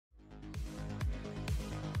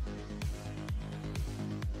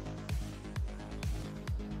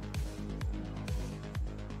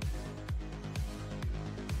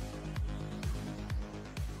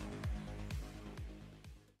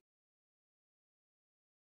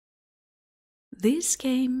This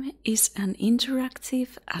game is an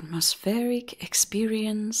interactive, atmospheric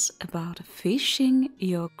experience about fishing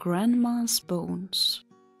your grandma's bones.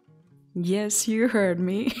 Yes, you heard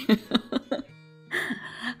me.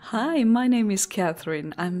 Hi, my name is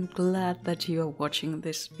Catherine. I'm glad that you are watching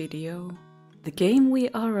this video. The game we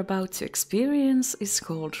are about to experience is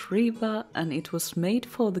called Riba, and it was made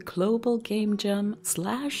for the Global Game Jam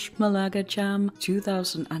 / Malaga Jam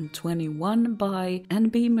 2021 by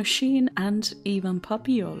NB Machine and even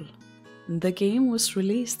Papiol. The game was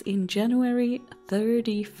released in January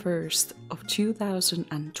 31st of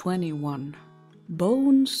 2021.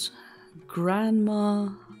 Bones, grandma,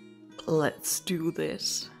 let's do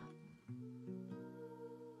this.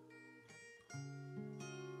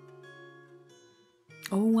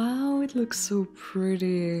 Oh wow, it looks so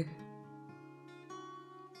pretty.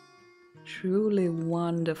 Truly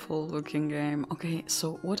wonderful looking game. Okay,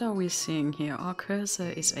 so what are we seeing here? Our cursor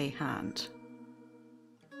is a hand.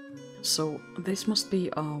 So this must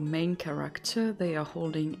be our main character. They are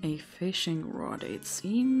holding a fishing rod, it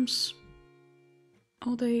seems.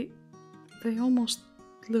 Oh, they almost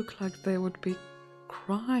look like they would be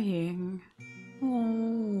crying.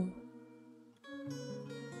 Oh.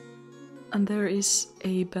 And there is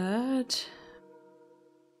a bird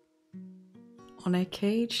on a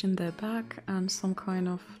cage in their back and some kind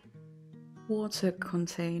of water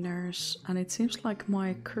containers. And it seems like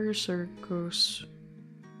my cursor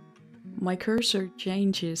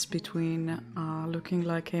changes between looking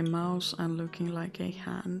like a mouse and looking like a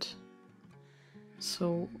hand.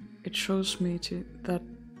 So it shows me that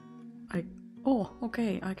oh,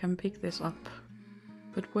 okay, I can pick this up.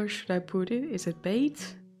 But where should I put it? Is it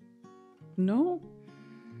bait? No?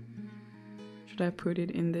 Should I put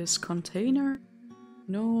it in this container?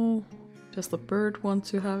 No. Does the bird want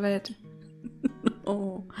to have it?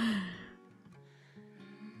 No.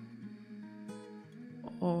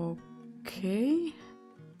 Okay.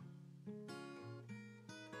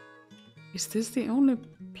 Is this the only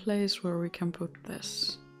place where we can put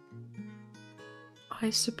this?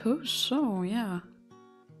 I suppose so, yeah.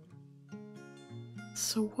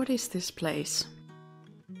 So what is this place?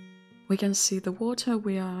 We can see the water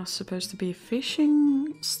we are supposed to be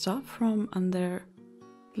fishing stuff from, and there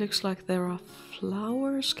looks like there are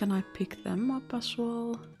flowers. Can I pick them up as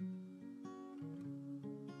well?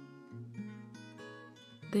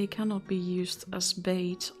 They cannot be used as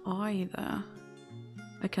bait either.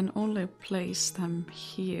 I can only place them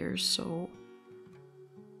here, so...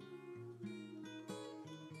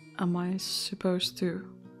 Am I supposed to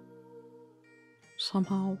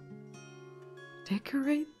somehow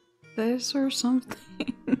decorate this or something?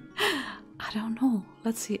 I don't know.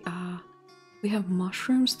 Let's see. We have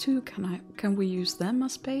mushrooms too. Can we use them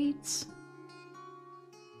as baits?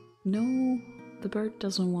 No, the bird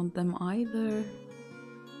doesn't want them either.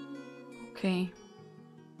 Okay,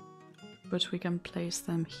 but we can place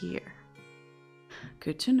them here.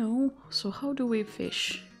 Good to know. So how do we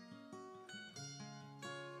fish?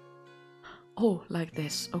 Oh, like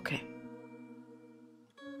this. Okay.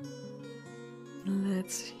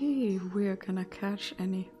 Let's see if we're gonna catch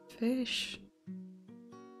any fish.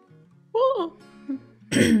 Oh!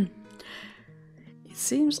 It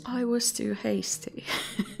seems I was too hasty.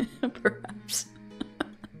 Perhaps.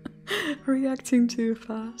 Reacting too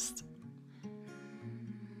fast.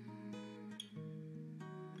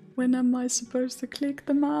 When am I supposed to click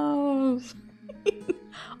the mouse?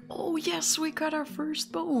 Oh yes, we got our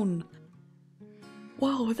first bone.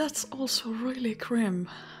 Wow, that's also really grim.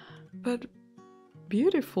 But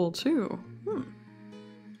beautiful too.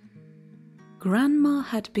 Grandma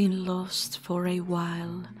had been lost for a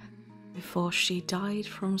while before she died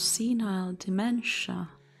from senile dementia,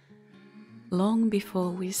 long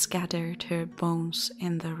before we scattered her bones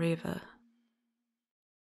in the river.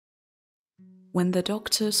 When the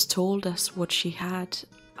doctors told us what she had,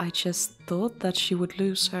 I just thought that she would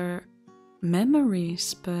lose her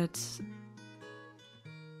memories, but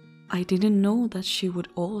I didn't know that she would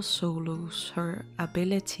also lose her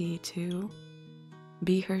ability to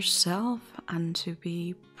be herself and to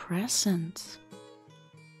be present.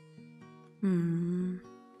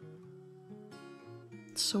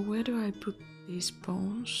 So where do I put these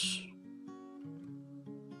bones?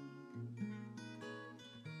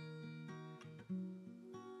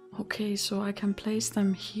 Okay, so I can place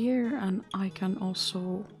them here and I can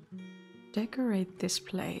also decorate this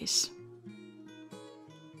place.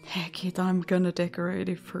 Heck it, I'm gonna decorate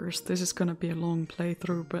it first. This is gonna be a long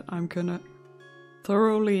playthrough, but I'm gonna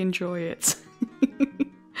thoroughly enjoy it.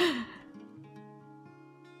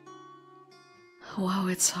 Wow,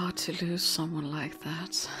 it's hard to lose someone like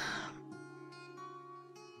that.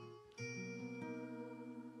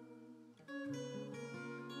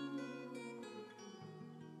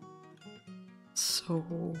 So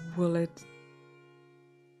will it...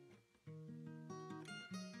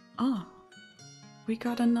 Ah, we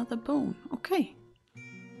got another bone, okay.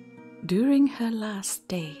 During her last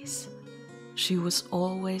days, she was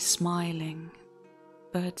always smiling,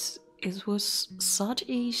 but it was such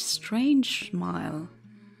a strange smile,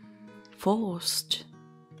 forced,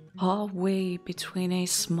 halfway between a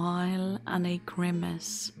smile and a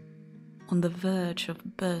grimace, on the verge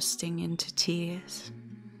of bursting into tears.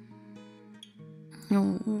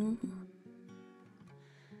 Oh.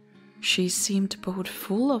 She seemed both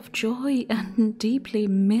full of joy and deeply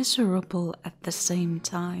miserable at the same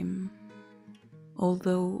time,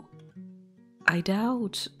 although I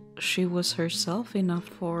doubt she was herself enough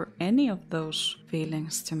for any of those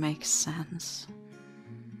feelings to make sense.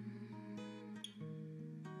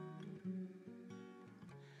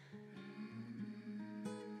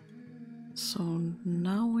 So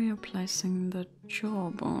now we are placing the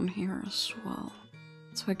jawbone here as well.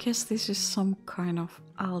 So I guess this is some kind of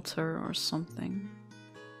altar or something.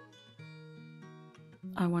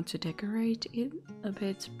 I want to decorate it a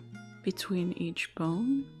bit between each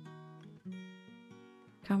bone.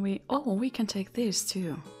 Can we... Oh, we can take this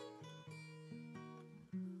too.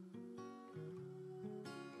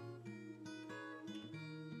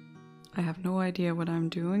 I have no idea what I'm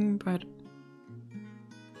doing, but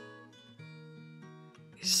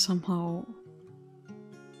it somehow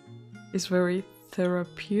is very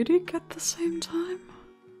therapeutic at the same time.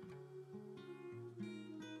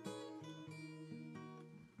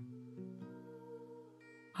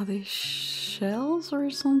 Are they shells or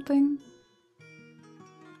something?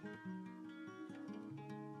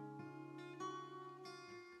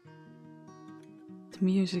 The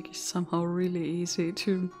music is somehow really easy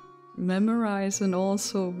to memorize and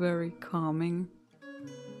also very calming.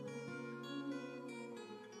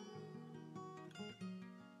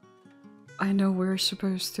 I know we're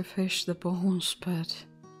supposed to fish the bones, but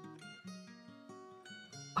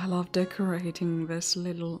I love decorating this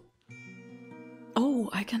little... Oh,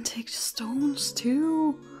 I can take stones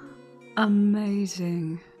too!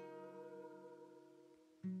 Amazing!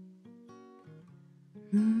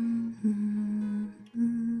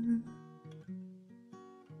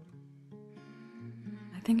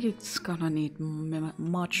 I think it's gonna need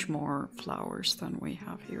much more flowers than we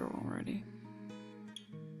have here already.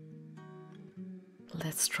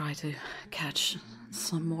 Let's try to catch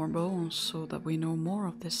some more bones so that we know more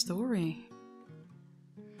of the story.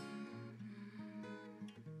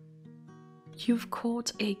 You've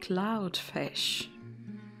caught a cloudfish.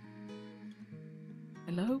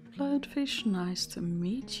 Hello, cloudfish, nice to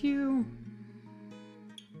meet you.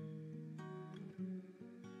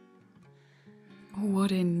 Oh,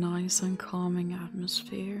 what a nice and calming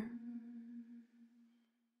atmosphere.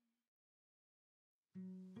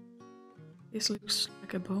 This looks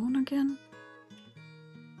like a bone again.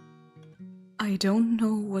 I don't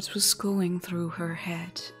know what was going through her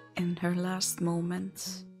head in her last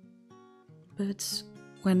moments, but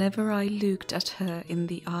whenever I looked at her in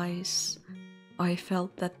the eyes, I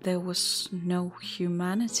felt that there was no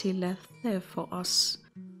humanity left there for us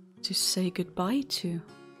to say goodbye to.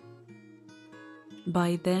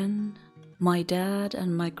 By then, my dad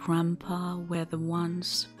and my grandpa were the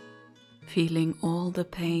ones feeling all the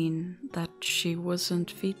pain that she wasn't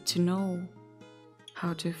fit to know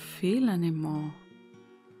how to feel anymore.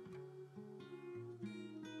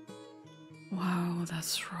 Wow,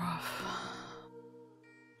 that's rough.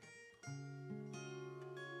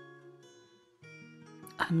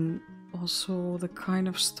 And also the kind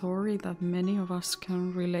of story that many of us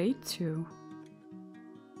can relate to.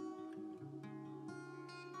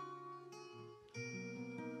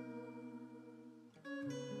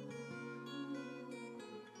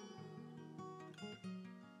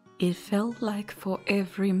 It felt like for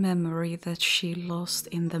every memory that she lost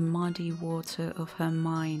in the muddy water of her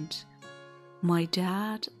mind, my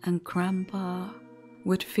dad and grandpa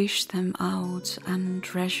would fish them out and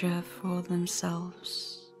treasure for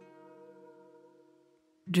themselves.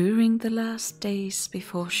 During the last days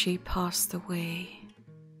before she passed away,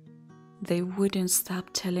 they wouldn't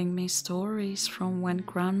stop telling me stories from when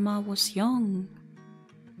grandma was young.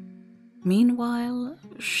 Meanwhile,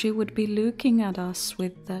 she would be looking at us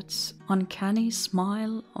with that uncanny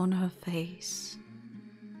smile on her face.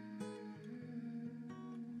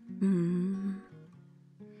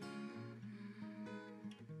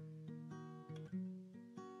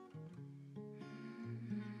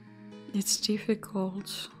 It's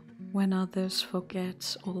difficult when others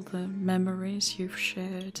forget all the memories you've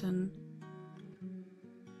shared and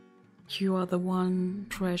you are the one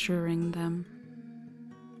treasuring them.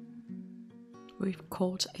 We've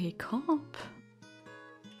caught a carp.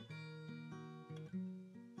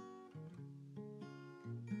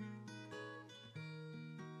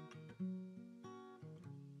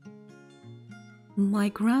 My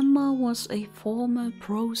grandma was a former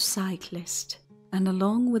pro cyclist, and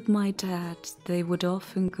along with my dad, they would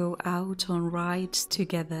often go out on rides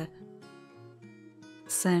together.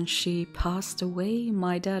 Since she passed away,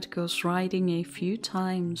 my dad goes riding a few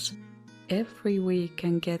times every week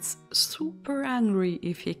and gets super angry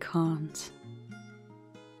if he can't.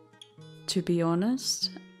 To be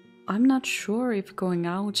honest, I'm not sure if going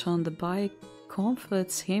out on the bike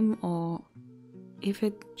comforts him or if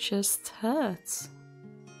it just hurts.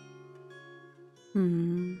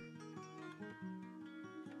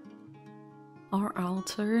 Our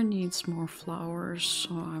altar needs more flowers,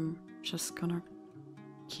 so I'm just gonna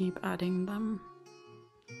keep adding them.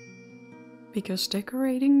 Because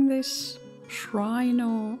decorating this shrine,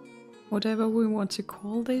 or whatever we want to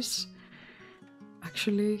call this,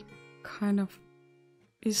 actually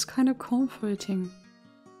is kind of comforting.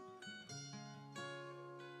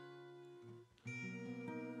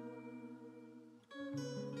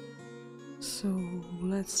 So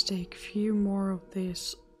let's take a few more of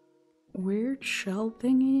these weird shell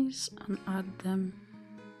thingies and add them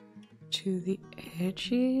to the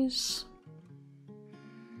edges.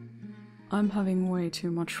 I'm having way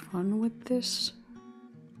too much fun with this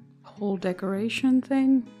whole decoration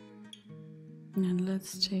thing. And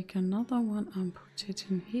let's take another one and put it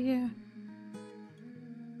in here.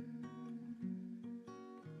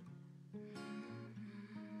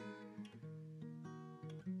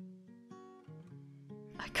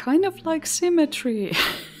 I kind of like symmetry,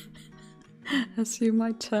 as you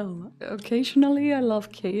might tell. Occasionally I love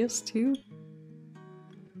chaos too.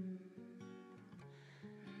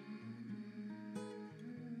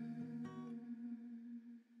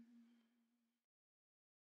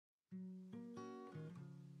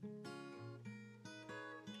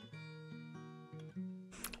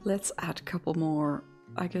 Let's add a couple more.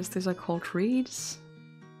 I guess these are called reeds.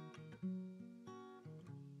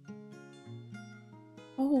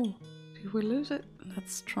 Oh, did we lose it?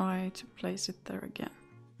 Let's try to place it there again.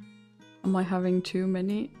 Am I having too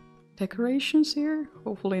many decorations here?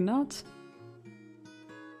 Hopefully not.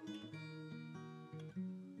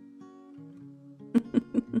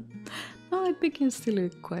 No, it begins to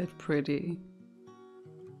look quite pretty.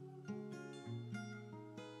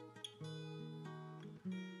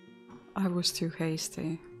 I was too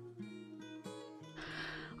hasty.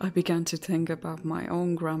 I began to think about my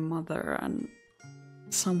own grandmother, and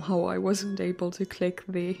somehow I wasn't able to click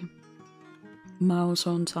the mouse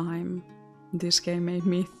on time. This game made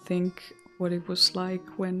me think what it was like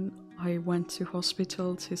when I went to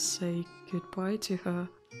hospital to say goodbye to her.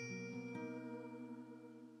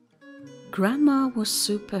 Grandma was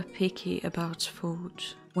super picky about food.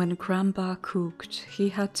 When Grandpa cooked, he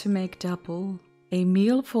had to make double. A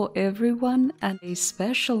meal for everyone and a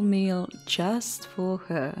special meal just for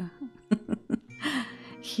her.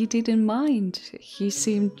 He didn't mind. He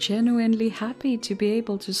seemed genuinely happy to be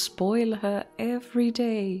able to spoil her every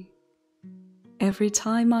day. Every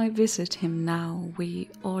time I visit him now, we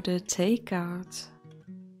order takeout.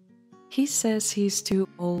 He says he's too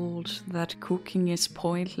old, that cooking is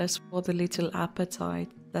pointless for the little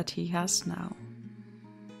appetite that he has now.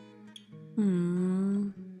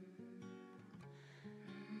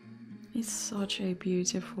 It's such a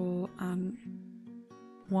beautiful and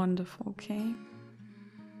wonderful game.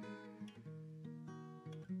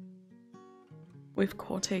 We've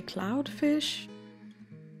caught a cloudfish.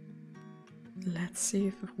 Let's see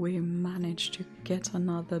if we manage to get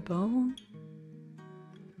another bone.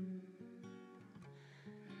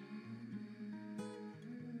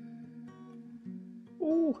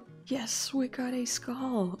 Oh, yes, we got a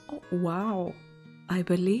skull. Oh, wow. I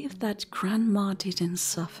believe that Grandma didn't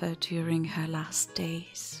suffer during her last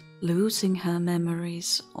days. Losing her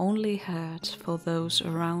memories only hurt for those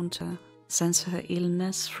around her, since her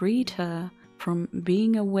illness freed her from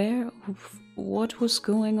being aware of what was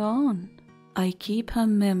going on. I keep her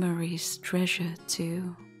memories treasured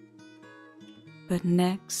too. But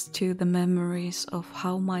next to the memories of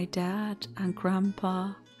how my dad and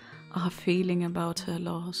Grandpa are feeling about her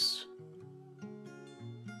loss,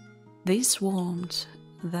 this warmth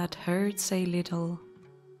that hurts a little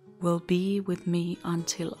will be with me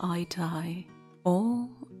until I die, or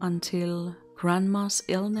until Grandma's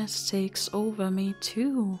illness takes over me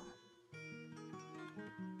too.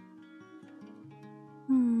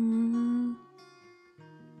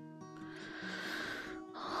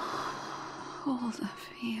 All the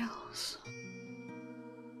feels.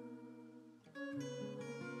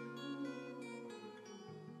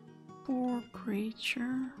 Poor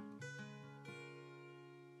creature.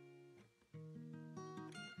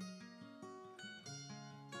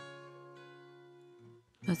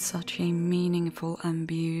 but such a meaningful and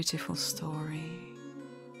beautiful story.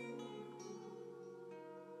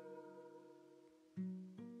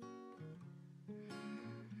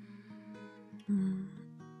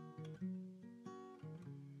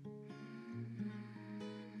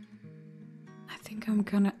 I think I'm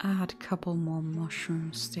gonna add a couple more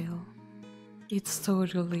mushrooms still. It's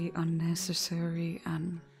totally unnecessary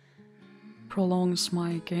and prolongs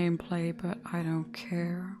my gameplay, but I don't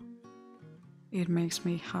care. It makes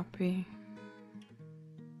me happy.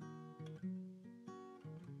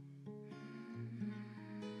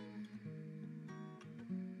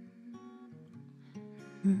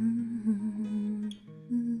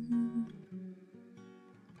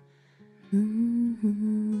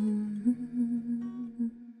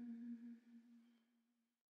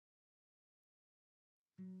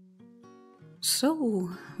 So,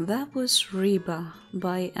 that was Riba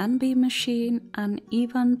by NB Machine and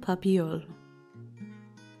Ivan Papiol.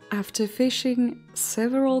 After fishing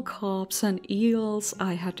several carps and eels,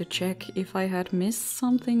 I had to check if I had missed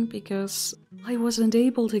something because I wasn't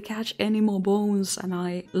able to catch any more bones, and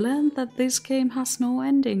I learned that this game has no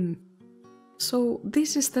ending. So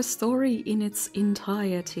this is the story in its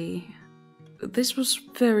entirety. This was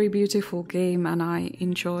a very beautiful game and I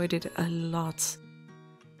enjoyed it a lot.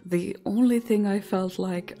 The only thing I felt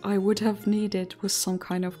like I would have needed was some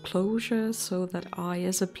kind of closure so that I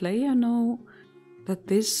as a player know that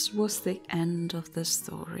this was the end of the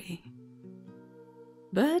story.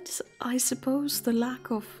 But I suppose the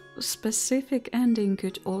lack of specific ending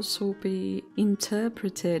could also be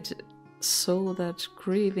interpreted so that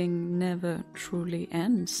grieving never truly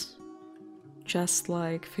ends. Just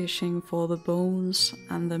like fishing for the bones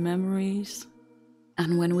and the memories.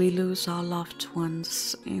 And when we lose our loved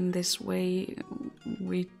ones in this way,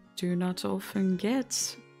 we do not often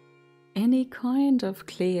get any kind of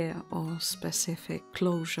clear or specific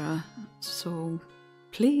closure. So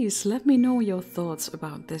please let me know your thoughts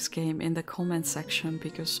about this game in the comment section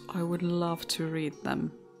because I would love to read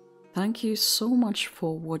them. Thank you so much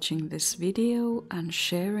for watching this video and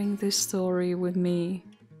sharing this story with me.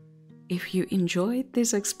 If you enjoyed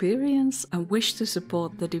this experience and wish to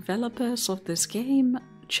support the developers of this game,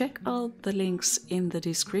 check out the links in the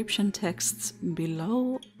description texts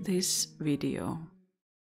below this video.